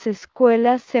 Las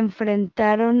escuelas se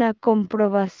enfrentaron a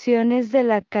comprobaciones de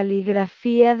la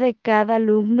caligrafía de cada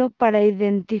alumno para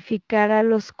identificar a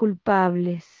los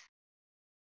culpables.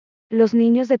 Los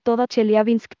niños de toda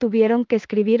Chelyabinsk tuvieron que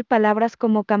escribir palabras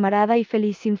como camarada y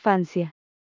feliz infancia.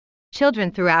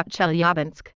 Children throughout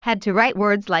Chelyabinsk had to write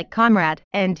words like comrade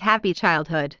and happy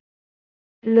childhood.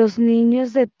 Los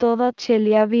niños de toda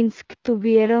Chelyabinsk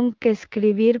tuvieron que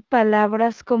escribir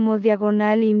palabras como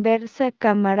diagonal inversa,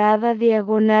 camarada,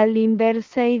 diagonal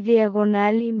inversa y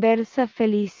diagonal inversa,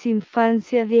 feliz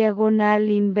infancia, diagonal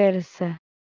inversa.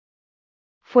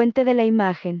 Fuente de la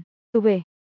imagen, V.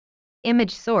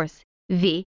 Image source,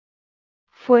 V.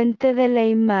 Fuente de la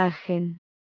imagen,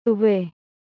 V.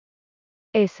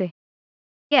 S.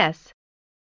 Yes.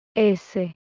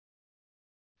 S.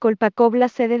 Kolpakov, la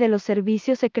sede de los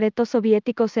servicios secretos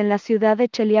soviéticos en la ciudad de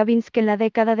Chelyabinsk en la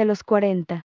década de los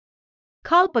 40.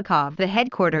 Kolpakov, the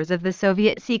headquarters of the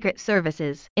Soviet secret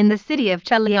services in the city of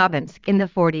Chelyabinsk in the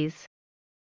 40s.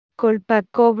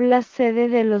 Kolpakov, la sede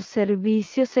de los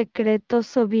servicios secretos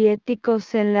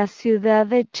soviéticos en la ciudad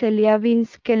de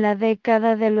Chelyabinsk en la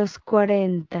década de los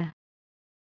 40.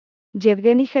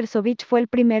 Yevgeny Gersovich fue el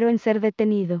primero en ser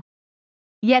detenido.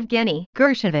 Yevgeny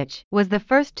Gershovich was the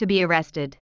first to be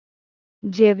arrested.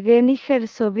 Yevgeny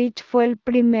Gersovich fue el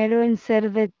primero en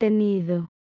ser detenido.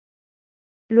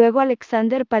 Luego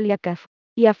Alexander Polyakov,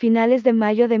 y a finales de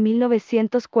mayo de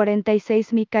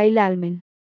 1946 Mikhail Almen.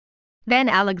 Then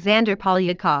Alexander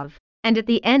Polyakov, and at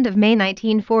the end of May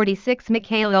 1946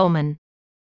 Mikhail Ulman.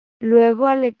 Luego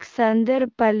Alexander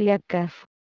Polyakov,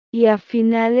 y a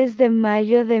finales de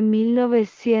mayo de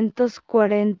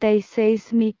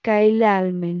 1946 Mikhail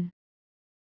Almen.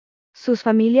 Sus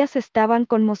familias estaban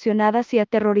conmocionadas y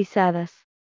aterrorizadas.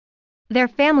 Their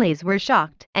families were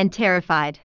shocked and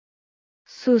terrified.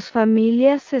 Sus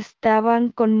familias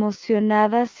estaban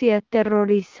conmocionadas y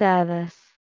aterrorizadas.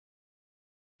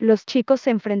 Los chicos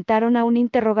se enfrentaron a un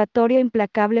interrogatorio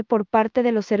implacable por parte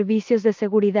de los servicios de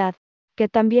seguridad, que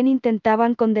también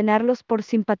intentaban condenarlos por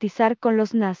simpatizar con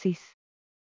los nazis.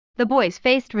 The boys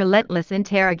faced relentless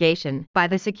interrogation by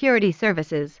the security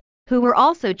services, who were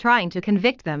also trying to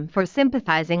convict them for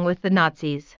sympathizing with the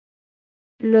Nazis.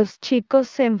 Los chicos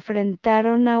se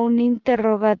enfrentaron a un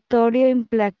interrogatorio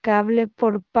implacable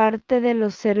por parte de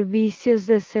los servicios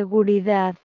de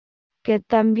seguridad, que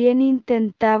también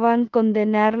intentaban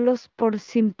condenarlos por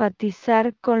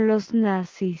simpatizar con los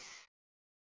nazis.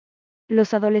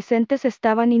 Los adolescentes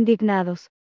estaban indignados,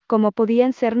 como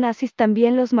podían ser nazis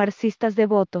también los marxistas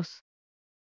devotos.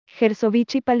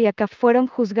 Gersovich y Polyakov fueron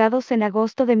juzgados en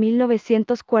agosto de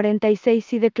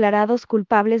 1946 y declarados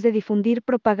culpables de difundir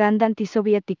propaganda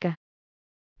antisoviética.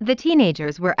 The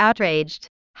teenagers were outraged.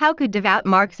 How could devout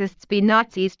Marxists be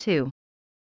Nazis too?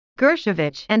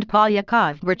 Gershovich and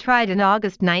Polyakov were tried in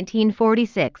August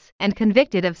 1946 and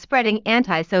convicted of spreading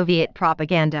anti-Soviet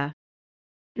propaganda.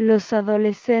 Los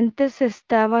adolescentes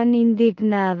estaban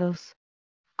indignados.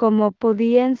 Como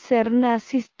podían ser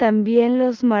nazis también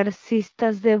los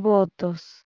marxistas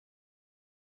devotos.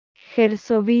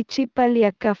 Gersovich y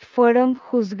Polyakov fueron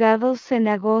juzgados en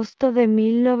agosto de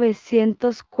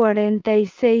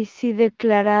 1946 y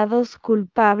declarados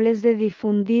culpables de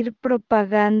difundir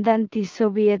propaganda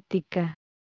antisoviética.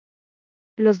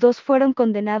 Los dos fueron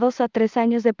condenados a 3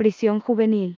 años de prisión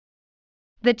juvenil.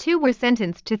 The two were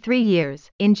sentenced to 3 years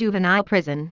in juvenile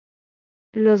prison.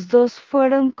 Los dos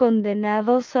fueron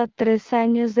condenados a 3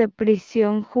 años de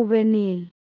prisión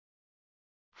juvenil.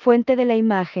 Fuente de la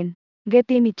imagen.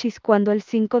 Getty Images. Cuando el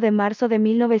 5 de marzo de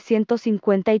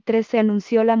 1953 se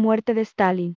anunció la muerte de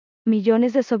Stalin,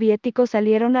 millones de soviéticos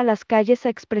salieron a las calles a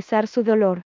expresar su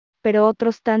dolor, pero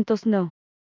otros tantos no.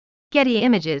 Getty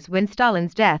Images. When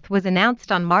Stalin's death was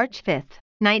announced on March 5,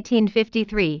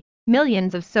 1953,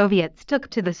 millions of Soviets took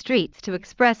to the streets to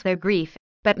express their grief,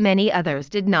 but many others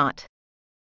did not.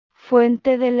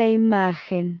 Fuente de la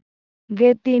imagen.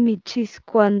 Getty Images.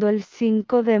 Cuando el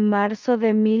 5 de marzo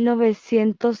de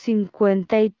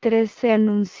 1953 se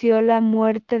anunció la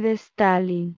muerte de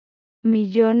Stalin,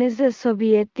 millones de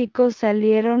soviéticos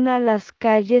salieron a las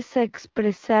calles a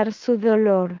expresar su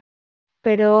dolor,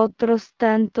 pero otros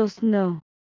tantos no.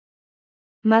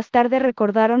 Más tarde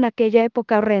recordaron aquella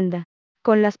época horrenda,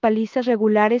 con las palizas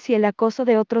regulares y el acoso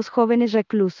de otros jóvenes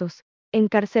reclusos,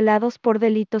 encarcelados por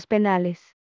delitos penales.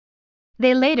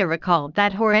 They later recalled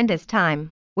that horrendous time,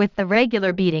 with the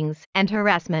regular beatings and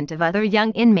harassment of other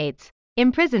young inmates,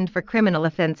 imprisoned for criminal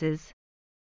offenses.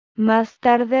 Más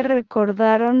tarde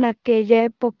recordaron aquella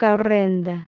época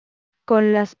horrenda,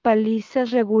 con las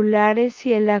palizas regulares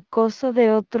y el acoso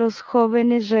de otros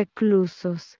jóvenes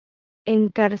reclusos,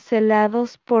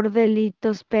 encarcelados por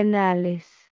delitos penales.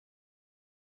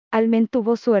 Almen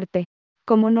tuvo suerte.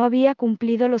 Como no había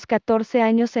cumplido los 14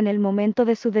 años en el momento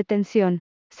de su detención,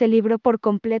 se libró por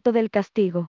completo del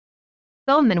castigo.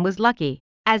 Ullman was lucky,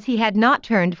 as he had not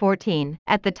turned 14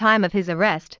 at the time of his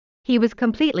arrest. He was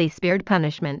completely spared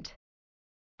punishment.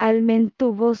 Almen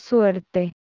tuvo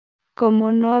suerte.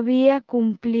 Como no había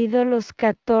cumplido los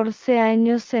 14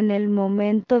 años en el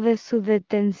momento de su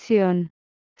detención,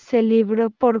 se libró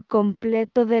por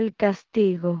completo del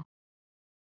castigo.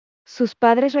 Sus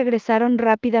padres regresaron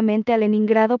rápidamente a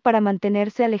Leningrado para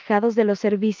mantenerse alejados de los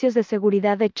servicios de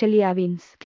seguridad de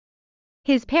Chelyabinsk.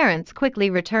 His parents quickly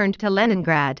returned to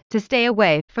Leningrad to stay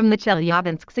away from the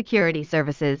Chelyabinsk security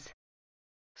services.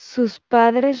 Sus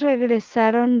padres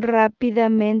regresaron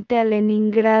rápidamente a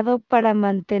Leningrado para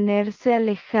mantenerse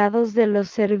alejados de los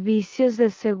servicios de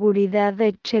seguridad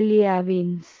de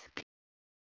Chelyabinsk.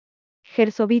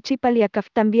 Gersovich y Polyakov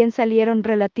también salieron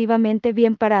relativamente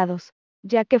bien parados,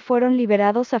 ya que fueron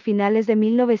liberados a finales de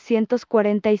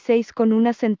 1946 con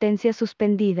una sentencia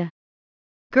suspendida.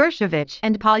 Gershovich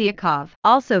and Polyakov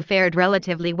also fared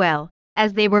relatively well,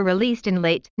 as they were released in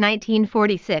late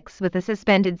 1946 with a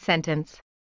suspended sentence.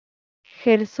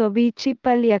 Gersovich y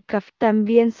Polyakov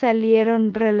también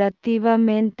salieron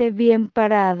relativamente bien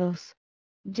parados,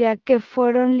 ya que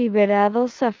fueron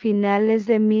liberados a finales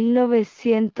de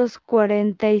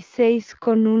 1946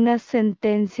 con una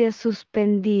sentencia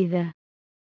suspendida.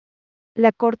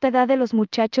 La corta edad de los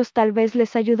muchachos tal vez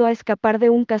les ayudó a escapar de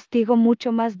un castigo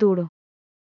mucho más duro.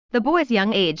 The boys'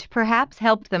 young age perhaps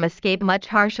helped them escape much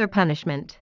harsher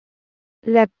punishment.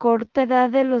 La corta edad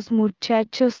de los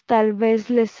muchachos tal vez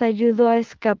les ayudó a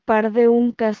escapar de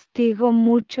un castigo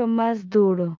mucho más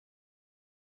duro.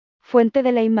 Fuente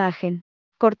de la imagen.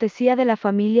 Cortesía de la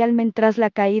familia Almen. Tras la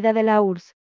caída de la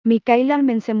URSS, Mikhail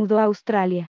Almen se mudó a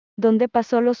Australia, donde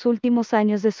pasó los últimos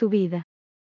años de su vida.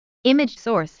 Image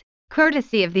source.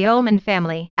 Courtesy of the Ullman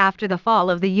family. After the fall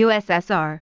of the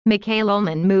USSR, Mikhail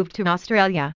Ullman moved to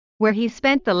Australia, where he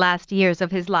spent the last years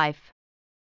of his life.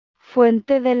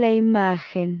 Fuente de la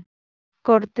imagen.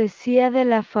 Cortesía de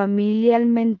la familia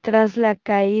Almen. Tras la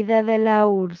caída de la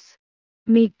URSS,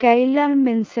 Mikhail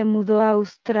Almen se mudó a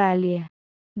Australia,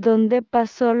 donde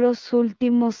pasó los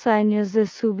últimos años de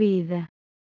su vida.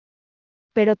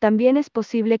 Pero también es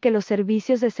posible que los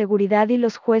servicios de seguridad y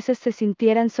los jueces se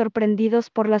sintieran sorprendidos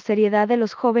por la seriedad de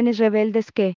los jóvenes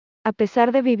rebeldes que, a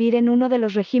pesar de vivir en uno de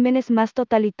los regímenes más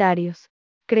totalitarios,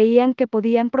 creían que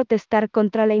podían protestar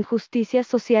contra la injusticia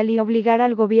social y obligar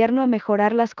al gobierno a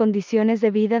mejorar las condiciones de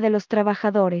vida de los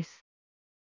trabajadores.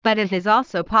 But it is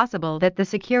also possible that the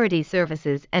security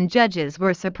services and judges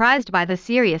were surprised by the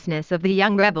seriousness of the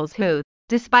young rebels who,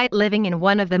 despite living in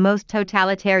one of the most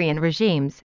totalitarian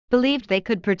regimes, believed they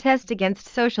could protest against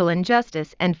social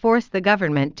injustice and force the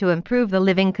government to improve the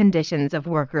living conditions of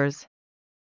workers.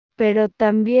 Pero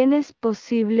también es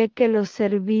posible que los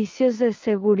servicios de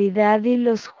seguridad y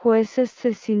los jueces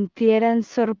se sintieran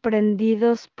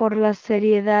sorprendidos por la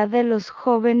seriedad de los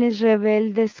jóvenes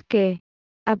rebeldes que,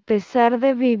 a pesar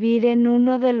de vivir en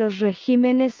uno de los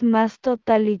regímenes más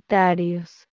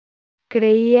totalitarios,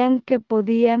 creían que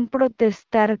podían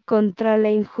protestar contra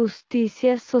la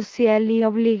injusticia social y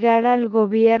obligar al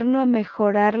gobierno a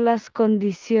mejorar las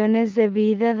condiciones de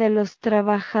vida de los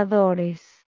trabajadores.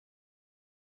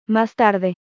 Más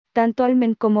tarde, tanto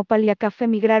Almen como Polyakov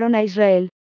emigraron a Israel,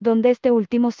 donde este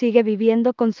último sigue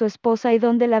viviendo con su esposa y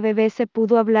donde la BBC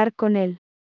pudo hablar con él.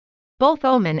 Both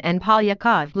Ullman and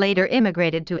Polyakov later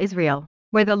immigrated to Israel,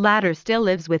 where the latter still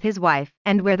lives with his wife,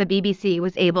 and where the BBC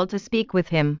was able to speak with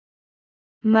him.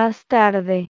 Más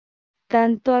tarde,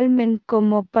 tanto Almen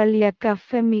como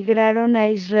Paliakaf emigraron a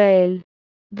Israel,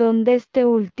 donde este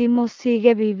último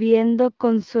sigue viviendo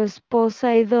con su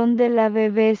esposa y donde la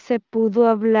bebé se pudo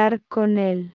hablar con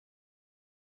él.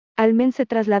 Almen se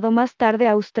trasladó más tarde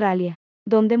a Australia,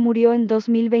 donde murió en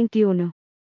 2021.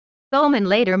 Thulman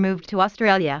later moved to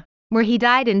Australia, where he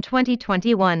died in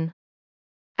 2021.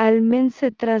 Almen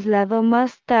se trasladó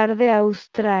más tarde a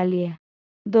Australia,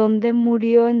 donde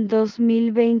murió en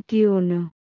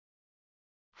 2021.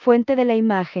 Fuente de la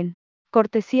imagen.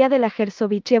 Cortesía de la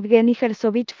Gersovich. Yevgeny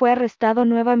Gersovich fue arrestado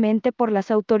nuevamente por las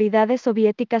autoridades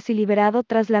soviéticas y liberado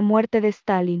tras la muerte de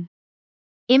Stalin.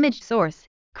 Image source.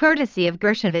 Courtesy of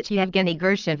Gershovich. Yevgeny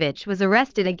Gershovich was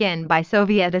arrested again by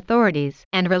Soviet authorities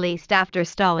and released after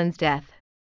Stalin's death.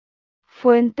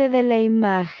 Fuente de la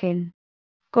imagen.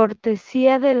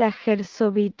 Cortesía de la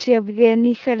Gersovich.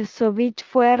 Yevgeny Gersovich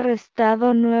fue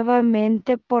arrestado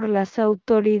nuevamente por las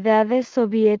autoridades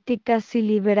soviéticas y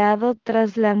liberado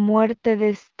tras la muerte de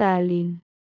Stalin.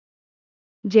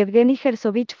 Yevgeny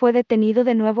Gersovich fue detenido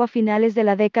de nuevo a finales de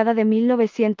la década de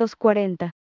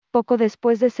 1940, poco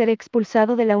después de ser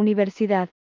expulsado de la universidad,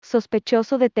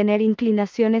 sospechoso de tener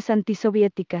inclinaciones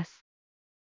antisoviéticas.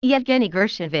 Yevgeny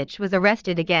Gershovich was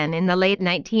arrested again in the late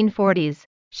 1940s,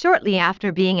 shortly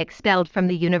after being expelled from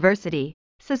the university,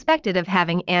 suspected of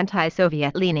having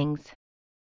anti-Soviet leanings.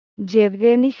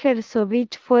 Yevgeny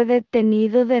Gersovich fue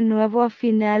detenido de nuevo a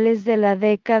finales de la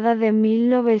década de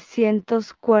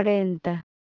 1940,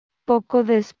 poco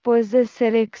después de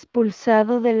ser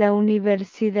expulsado de la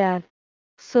universidad,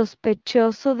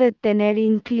 sospechoso de tener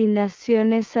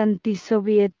inclinaciones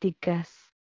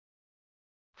antisoviéticas.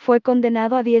 Fue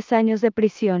condenado a 10 años de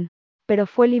prisión, pero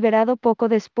fue liberado poco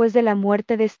después de la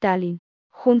muerte de Stalin,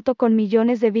 junto con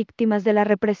millones de víctimas de la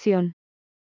represión.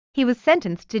 He was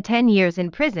sentenced to 10 years in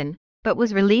prison, but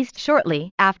was released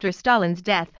shortly after Stalin's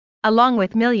death, along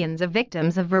with millions of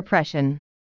victims of repression.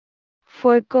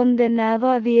 Fue condenado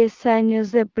a 10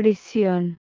 años de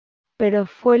prisión, pero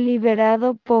fue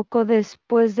liberado poco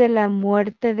después de la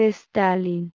muerte de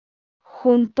Stalin,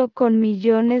 junto con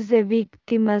millones de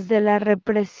víctimas de la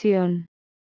represión.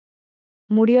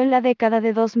 Murió en la década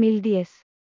de 2010.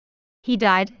 He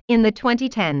died in the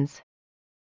 2010s.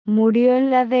 Murió en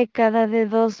la década de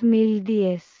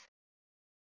 2010.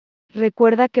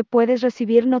 Recuerda que puedes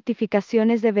recibir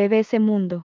notificaciones de BBC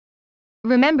Mundo.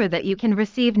 Remember that you can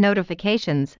receive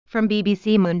notifications from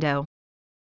BBC Mundo.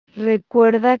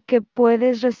 Recuerda que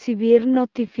puedes recibir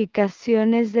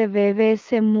notificaciones de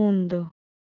BBC Mundo.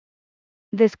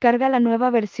 Descarga la nueva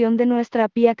versión de nuestra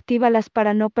app y actívalas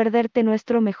para no perderte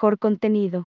nuestro mejor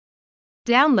contenido.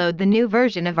 Download the new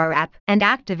version of our app and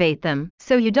activate them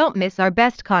so you don't miss our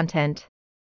best content.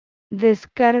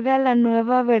 Descarga la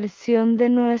nueva versión de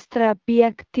nuestra app y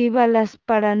actívalas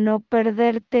para no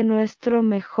perderte nuestro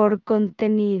mejor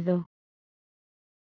contenido.